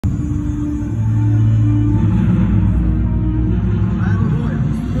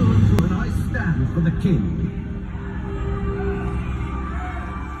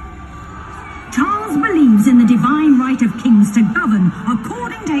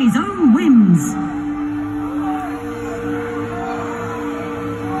his own whims.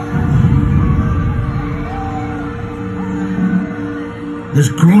 There's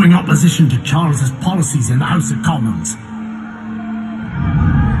growing opposition to Charles's policies in the House of Commons.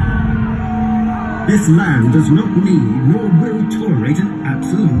 This land does not need nor will tolerate an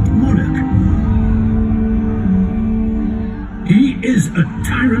absolute monarch. He is a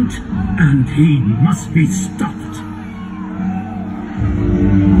tyrant, and he must be stopped.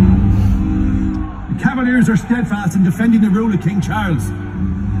 The Cavaliers are steadfast in defending the rule of King Charles.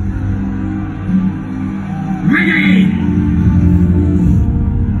 Ready!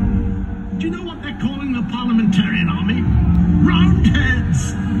 Do you know what they're calling the parliamentarian army?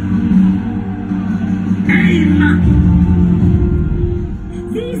 Roundheads! Aim!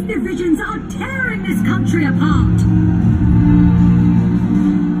 These divisions are tearing this country apart.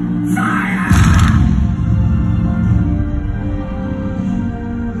 Fire!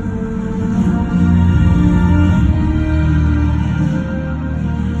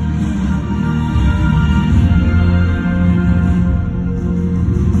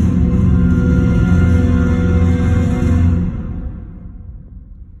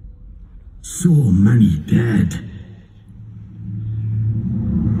 So many dead.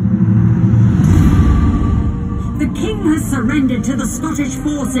 The king has surrendered to the Scottish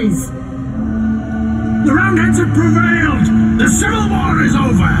forces. The Roundheads have prevailed! The Civil War is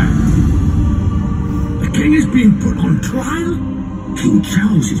over! The king is being put on trial? King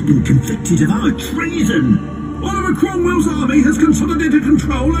Charles has been convicted of our treason. Oliver Cromwell's army has consolidated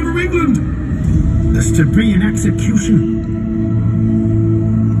control over England. There's to be an execution.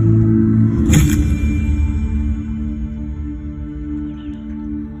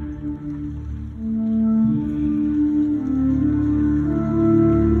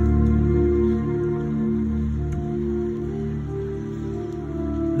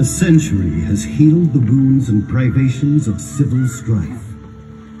 A century has healed the wounds and privations of civil strife.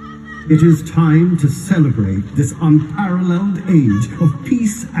 It is time to celebrate this unparalleled age of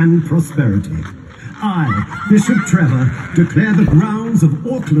peace and prosperity. I, Bishop Trevor, declare the grounds of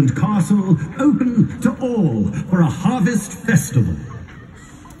Auckland Castle open to all for a harvest festival.